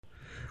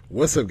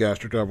What's up, guys?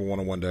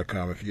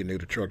 TruckDriver101.com. If you're new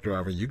to truck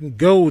driving, you can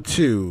go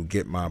to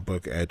get my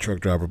book at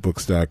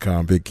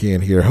truckdriverbooks.com. Big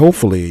Ken here.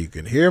 Hopefully you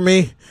can hear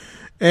me.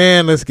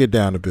 And let's get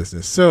down to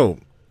business. So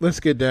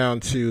let's get down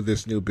to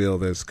this new bill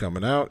that's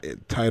coming out.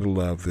 Title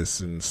of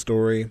this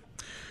story,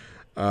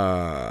 the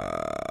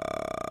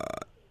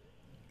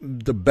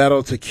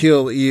battle to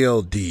kill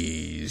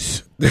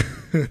ELDs.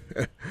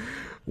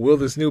 Will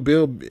this new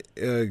bill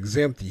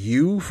exempt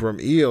you from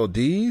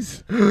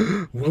ELDs?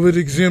 Will it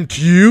exempt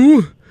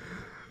you?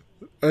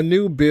 A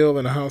new bill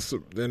in the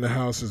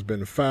House has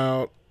been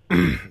filed.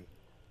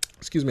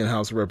 Excuse me, in the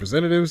House of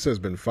Representatives has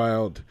been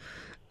filed,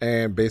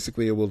 and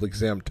basically it will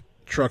exempt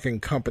trucking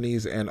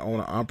companies and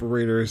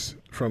owner-operators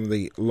from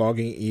the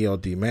logging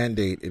ELD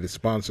mandate. It is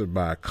sponsored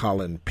by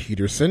Colin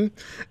Peterson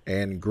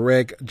and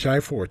Greg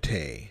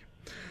Giaforte.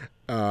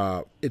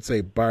 It's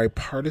a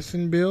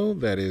bipartisan bill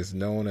that is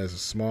known as a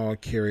Small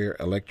Carrier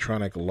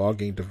Electronic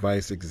Logging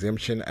Device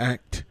Exemption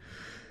Act.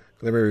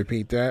 Let me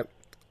repeat that.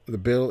 The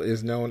bill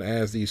is known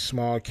as the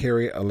Small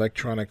Carrier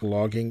Electronic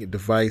Logging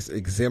Device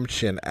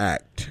Exemption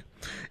Act.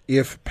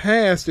 If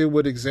passed, it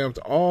would exempt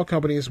all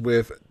companies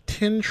with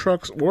 10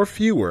 trucks or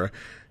fewer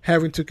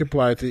having to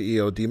comply to the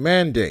ELD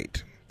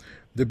mandate.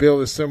 The bill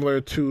is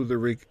similar to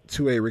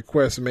a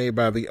request made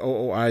by the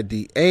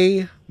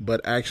OOIDA,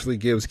 but actually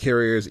gives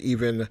carriers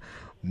even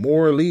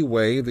more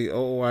leeway. The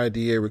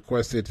OOIDA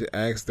requested to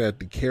ask that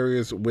the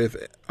carriers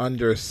with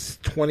under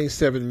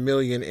 $27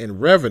 million in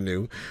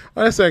revenue,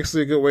 that's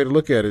actually a good way to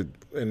look at it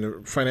in the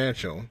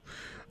financial,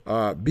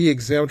 be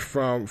exempt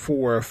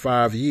for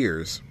 5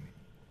 years.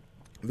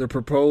 The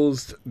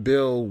proposed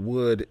bill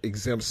would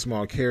exempt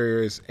small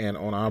carriers and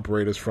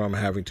owner-operators from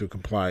having to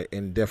comply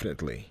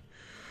indefinitely.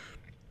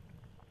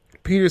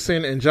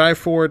 Peterson and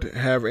Giaforte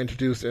have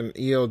introduced an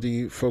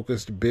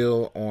ELD-focused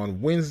bill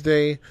on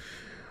Wednesday.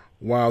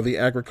 While the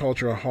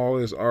agricultural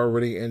haulers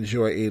already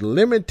enjoy a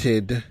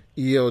limited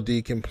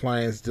ELD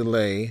compliance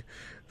delay,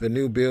 the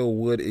new bill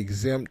would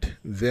exempt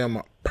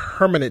them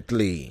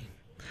permanently.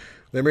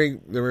 Let me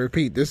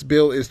repeat, this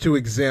bill is to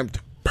exempt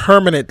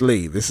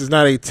permanently. This is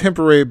not a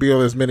temporary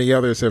bill as many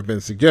others have been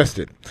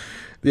suggested.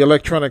 The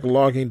electronic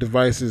logging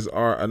devices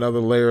are another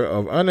layer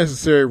of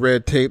unnecessary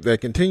red tape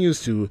that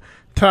continues to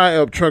tie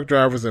up truck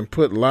drivers and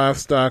put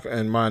livestock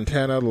and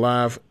Montana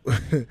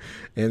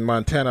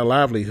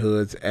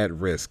livelihoods at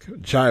risk,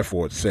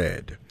 Giaforte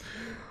said.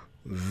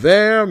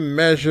 Their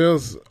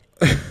measures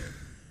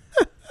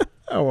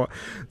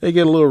they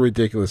get a little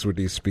ridiculous with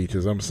these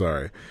speeches. I'm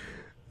sorry.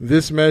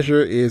 This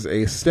measure is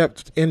a step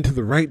into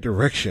the right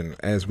direction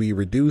as we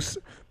reduce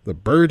the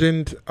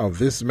burden of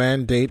this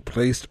mandate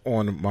placed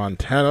on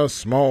Montana's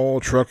small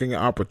trucking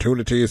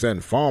opportunities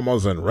and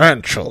farmers and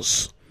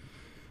ranchers.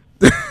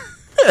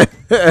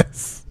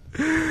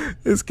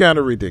 It's kind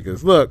of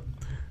ridiculous. Look,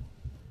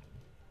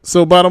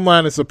 so bottom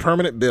line, it's a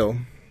permanent bill.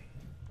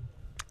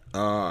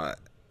 And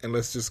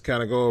let's just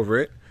kind of go over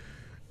it.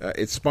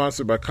 It's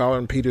sponsored by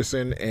Colin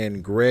Peterson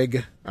and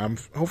Greg,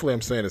 hopefully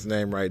I'm saying his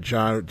name right,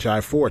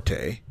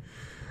 Giaforte.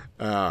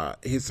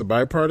 It's a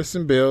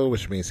bipartisan bill,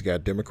 which means you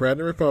got Democrat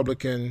and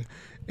Republican,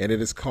 and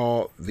it is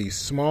called the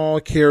Small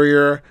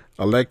Carrier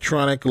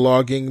Electronic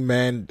Logging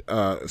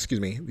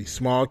the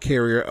Small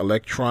Carrier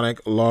Electronic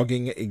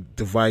Logging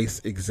Device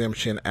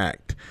Exemption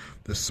Act.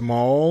 The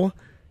Small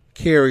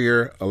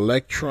Carrier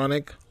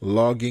Electronic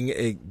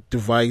Logging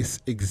Device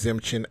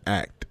Exemption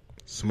Act.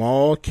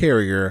 Small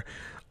Carrier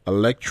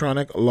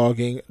Electronic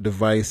Logging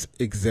Device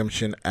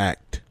Exemption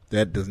Act.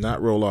 That does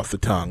not roll off the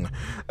tongue.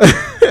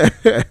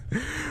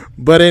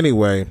 But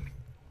anyway,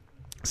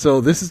 so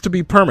this is to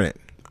be permanent.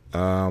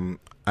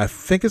 I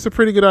think it's a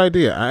pretty good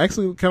idea. I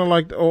actually kind of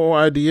like the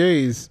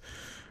OOIDA's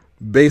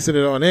basing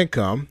it on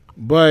income.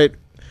 But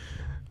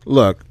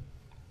look,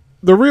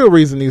 the real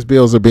reason these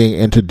bills are being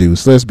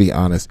introduced, let's be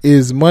honest,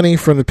 is money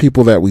from the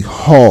people that we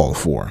haul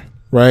for,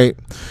 right?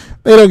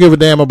 They don't give a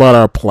damn about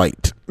our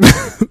plight.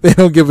 They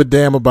don't give a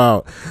damn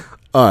about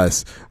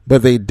us,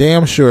 but they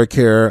damn sure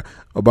care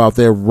about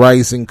their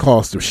rising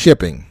cost of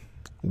shipping,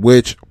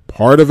 which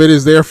part of it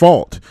is their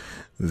fault.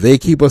 They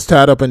keep us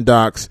tied up in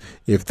docks.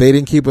 If they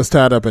didn't keep us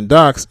tied up in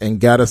docks and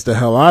got us the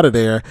hell out of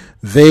there,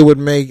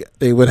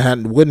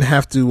 wouldn't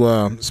have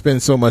to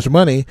spend so much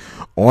money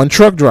on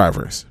truck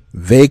drivers.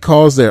 They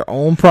cause their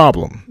own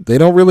problem. They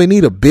don't really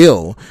need a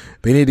bill.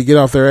 They need to get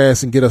off their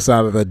ass and get us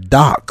out of the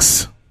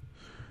docks.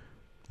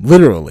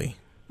 Literally.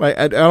 Like,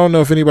 I don't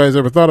know if anybody's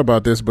ever thought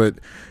about this, but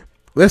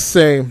let's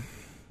say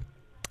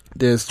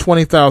there's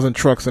 20,000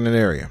 trucks in an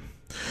area.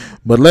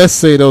 But let's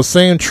say those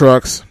same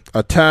trucks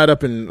are tied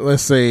up in,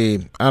 let's say,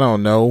 I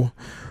don't know,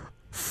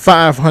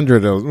 500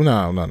 of those.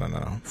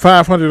 No.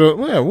 500,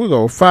 we'll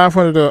go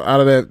 500 out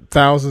of that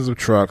thousands of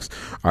trucks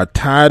are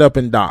tied up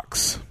in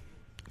docks.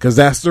 Because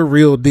that's the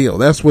real deal.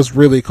 That's what's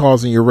really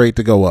causing your rate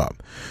to go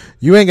up.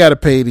 You ain't got to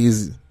pay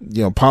these,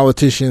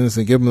 politicians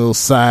and give them a little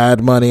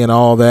side money and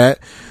all that.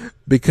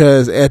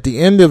 Because at the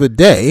end of the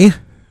day,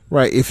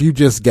 right, if you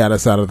just got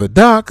us out of the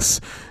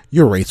docks,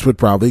 your rates would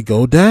probably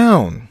go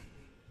down.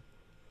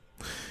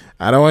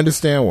 I don't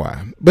understand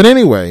why. But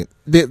anyway,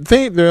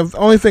 the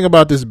only thing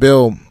about this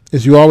bill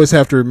is you always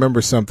have to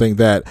remember something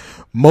that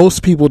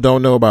most people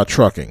don't know about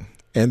trucking.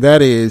 And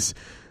that is,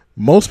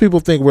 most people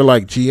think we're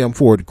like GM,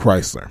 Ford,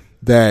 Chrysler.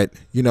 That,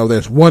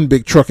 there's one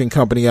big trucking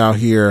company out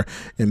here,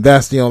 and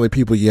that's the only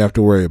people you have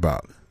to worry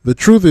about. The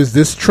truth is,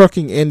 this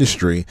trucking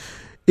industry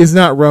is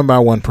not run by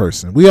one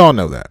person. We all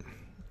know that.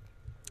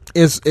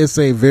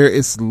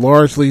 It's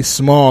largely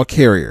small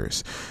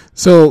carriers.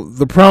 So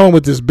the problem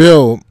with this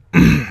bill,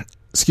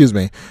 excuse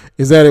me,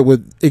 is that it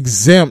would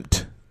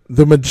exempt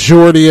the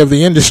majority of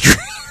the industry.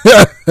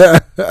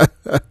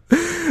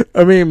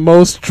 I mean,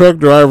 most truck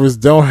drivers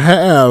don't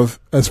have,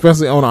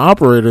 especially owner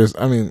operators.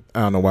 I mean,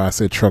 I don't know why I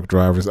said truck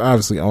drivers.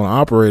 Obviously, owner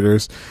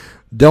operators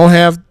don't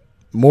have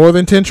more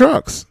than 10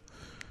 trucks.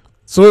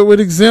 So it would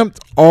exempt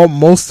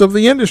most of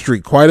the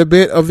industry, quite a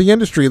bit of the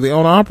industry, the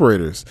owner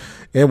operators.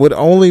 It would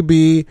only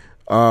be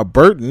a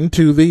burden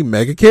to the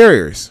mega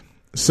carriers.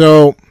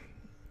 So,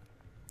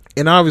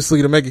 and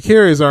obviously the mega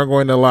carriers aren't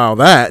going to allow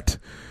that.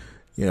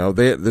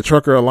 The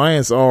Trucker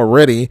Alliance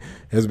already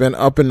has been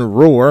up in the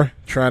roar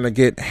trying to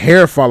get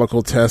hair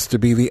follicle tests to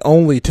be the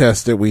only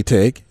test that we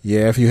take.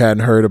 Yeah, if you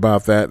hadn't heard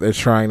about that, they're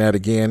trying that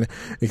again,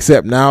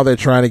 except now they're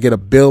trying to get a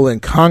bill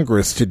in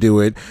Congress to do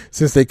it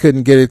since they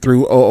couldn't get it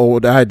through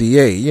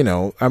OOIDA,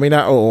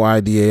 not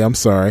OOIDA, I'm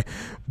sorry,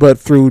 but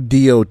through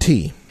DOT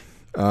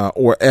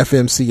or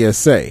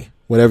FMCSA,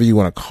 whatever you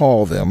want to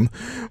call them.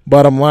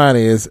 Bottom line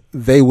is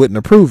they wouldn't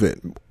approve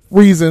it.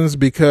 Reasons: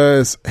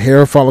 because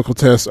hair follicle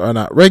tests are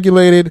not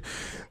regulated.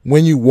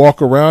 When you walk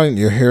around,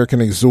 your hair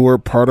can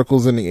absorb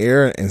particles in the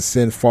air and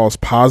send false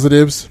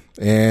positives.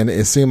 And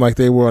it seemed like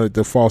they wanted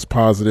the false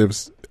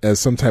positives as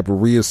some type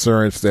of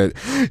reassurance that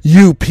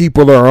you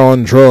people are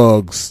on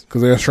drugs,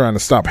 because they're trying to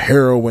stop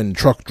heroin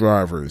truck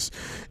drivers.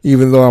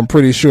 Even though I'm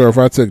pretty sure if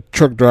I took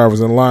truck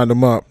drivers and lined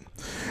them up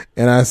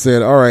and I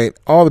said, all right,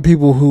 all the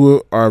people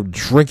who are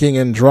drinking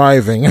and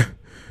driving,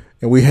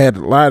 and we had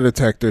lie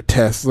detector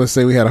tests, let's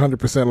say we had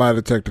 100% lie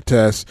detector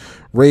tests,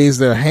 raise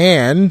their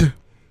hand,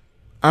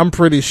 I'm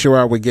pretty sure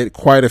I would get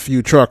quite a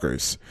few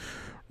truckers,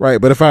 right?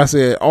 But if I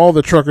said all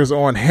the truckers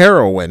on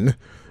heroin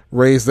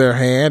raise their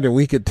hand and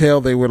we could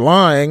tell they were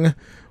lying,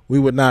 we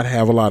would not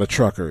have a lot of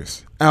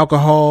truckers.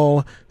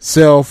 Alcohol,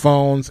 cell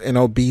phones, and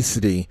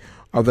obesity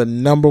are the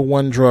number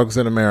one drugs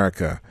in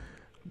America.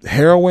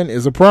 Heroin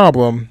is a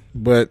problem,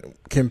 but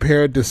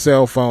compared to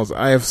cell phones,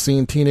 I have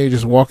seen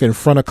teenagers walk in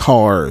front of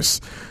cars.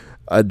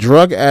 A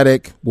drug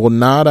addict will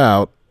nod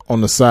out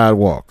on the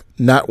sidewalk,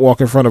 not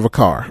walk in front of a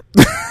car.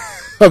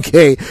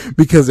 Okay,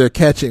 because they're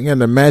catching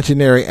an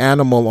imaginary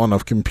animal on a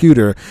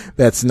computer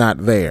that's not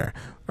there.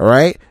 All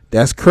right,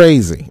 that's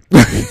crazy.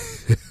 All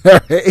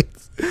right,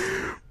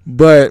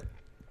 but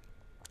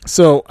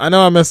so I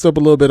know I messed up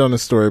a little bit on the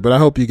story, but I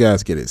hope you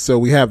guys get it. So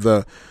we have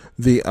the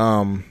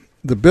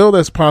bill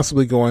that's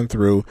possibly going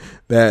through,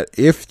 that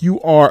if you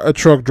are a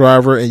truck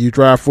driver and you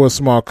drive for a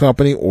small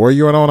company or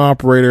you're an owner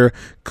operator,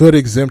 could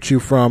exempt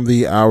you from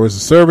the hours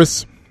of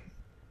service.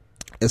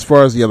 As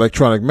far as the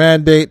electronic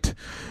mandate,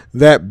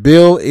 that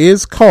bill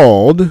is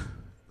called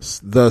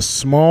the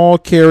Small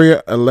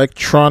Carrier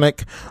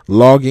Electronic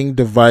Logging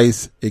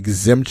Device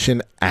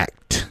Exemption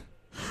Act.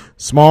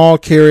 Small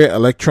Carrier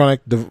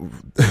Electronic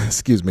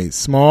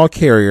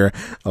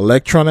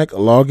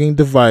Logging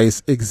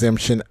Device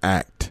Exemption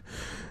Act.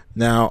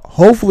 Now,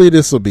 hopefully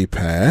this will be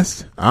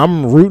passed.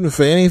 I'm rooting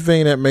for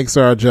anything that makes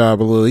our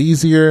job a little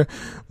easier.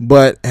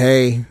 But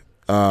hey,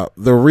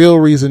 the real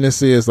reason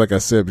this is, like I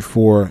said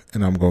before,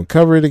 and I'm going to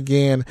cover it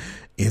again,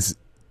 is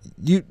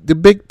the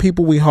big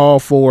people we haul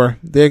for.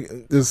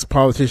 This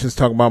politicians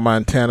talk about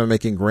Montana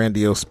making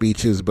grandiose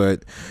speeches,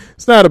 but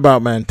it's not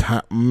about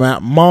Montana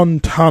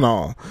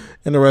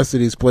and the rest of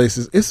these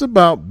places. It's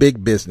about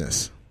big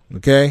business.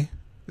 Okay,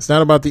 it's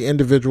not about the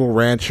individual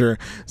rancher.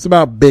 It's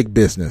about big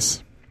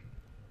business.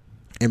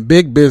 In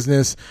big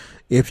business,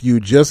 if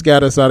you just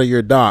got us out of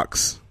your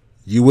docks,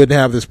 you wouldn't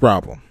have this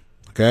problem.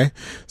 Okay,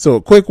 so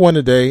a quick one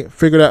today.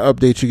 Figured I'd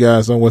update you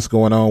guys on what's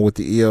going on with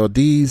the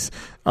ELDs.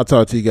 I'll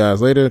talk to you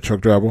guys later.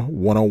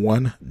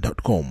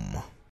 Truckdriver101.com.